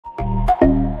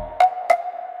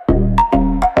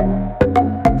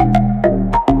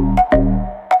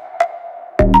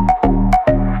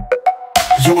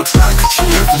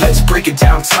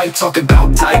hype, talking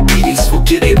about diabetes, we'll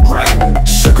get it right.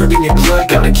 Sugar in your blood,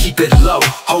 gotta keep it low.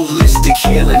 Holistic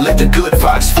healing, let the good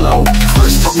vibes flow.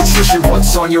 First up, nutrition,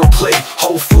 what's on your plate?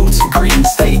 Whole foods and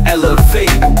greens, they elevate.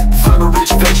 Fiber-rich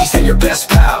veggies, they're your best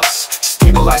pals.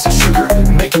 Stabilizing sugar,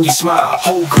 making you smile.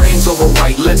 Whole grains over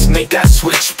white, let's make that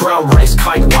switch. Brown rice,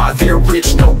 quinoa, they're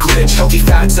rich, no glitch. Healthy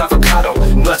fats, avocado,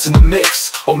 nuts in the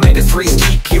mix. Omega-3s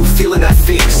keep you feeling that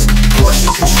fix.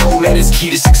 Portion control, man, is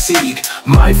key to succeed.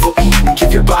 Mindful eating,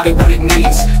 give your body what it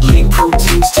needs. Lean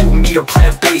proteins to meat or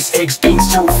plant-based. Eggs,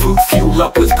 beans, tofu, fuel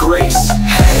up with grace.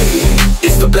 Hey,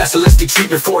 it's the best holistic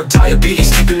treatment for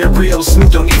diabetes. Keeping it real,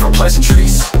 smooth, don't need for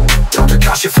pleasantries. Dr.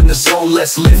 Kashif in the zone,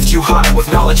 let's lift you high.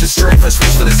 With knowledge and strength, let's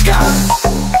reach for the sky.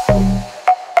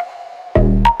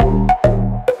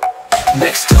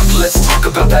 Next up, let's talk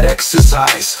about that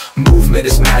exercise. Movement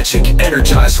is magic,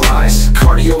 energize, rise.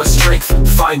 Cardio and strength,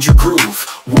 find your groove.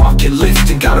 Walk and lift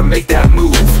and gotta make that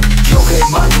move. Yoga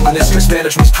and mindfulness, stress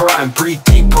management's prime. Breathe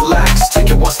deep, relax, take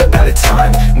it one step at a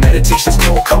time. Meditation's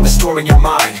cold, calm the storm in your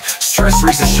mind. Stress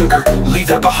raises sugar, leave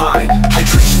that behind.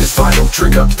 Hydration is vital,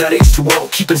 drink up that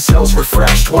H2O. Keeping cells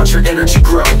refreshed, watch your energy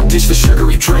grow. Ditch the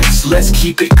sugary drinks, let's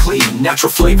keep it clean. Natural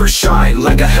flavors shine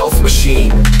like a health machine.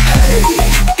 Hey,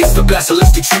 it's the best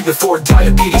holistic treatment for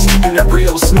diabetes. Keeping it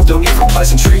real, smooth, don't need for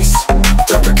pleasantries.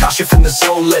 Dr. Kashif in the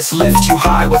zone, let's lift you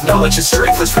high. With knowledge and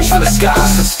strength, let's reach for the sky.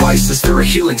 Some spices, they're a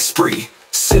healing spree.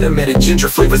 Cinnamon and ginger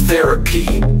flavor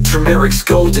therapy. Turmeric's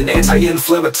golden,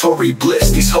 anti-inflammatory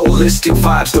bliss. These holistic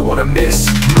vibes don't wanna miss.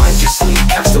 Mind your sleep,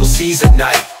 catch those C's at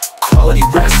night. Quality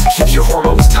rest, keeps your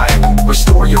hormones tight.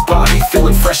 Restore your body,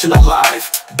 feeling fresh and alive.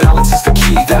 Balance is the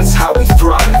key, that's how we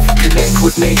thrive. Connect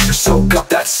with nature, soak up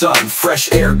that sun.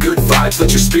 Fresh air, good vibes,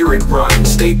 let your spirit run.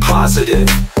 Stay positive,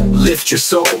 lift your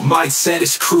soul. Mindset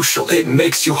is crucial, it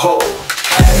makes you whole.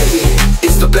 Hey,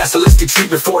 it's the best holistic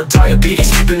treatment for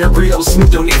diabetes. Keeping it real,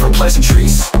 smooth, don't need for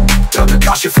pleasantries. Dr.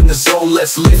 Kashif in the zone,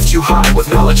 let's lift you high.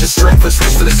 With knowledge and strength, let's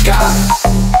reach for the sky.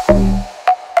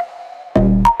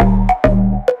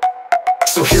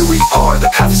 So here we are, the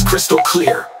path is crystal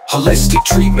clear. Holistic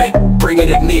treatment, bringing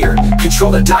it near.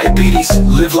 Control the diabetes,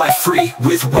 live life free.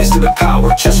 With wisdom and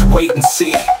power, just wait and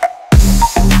see.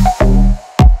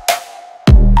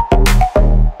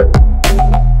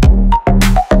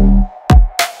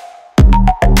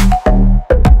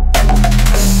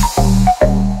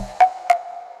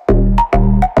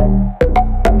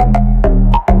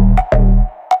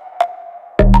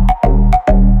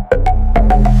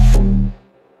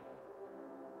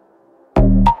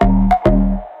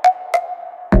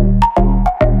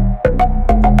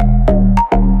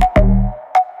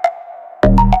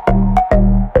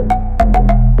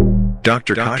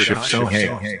 Dr. Kashif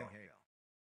Sohail.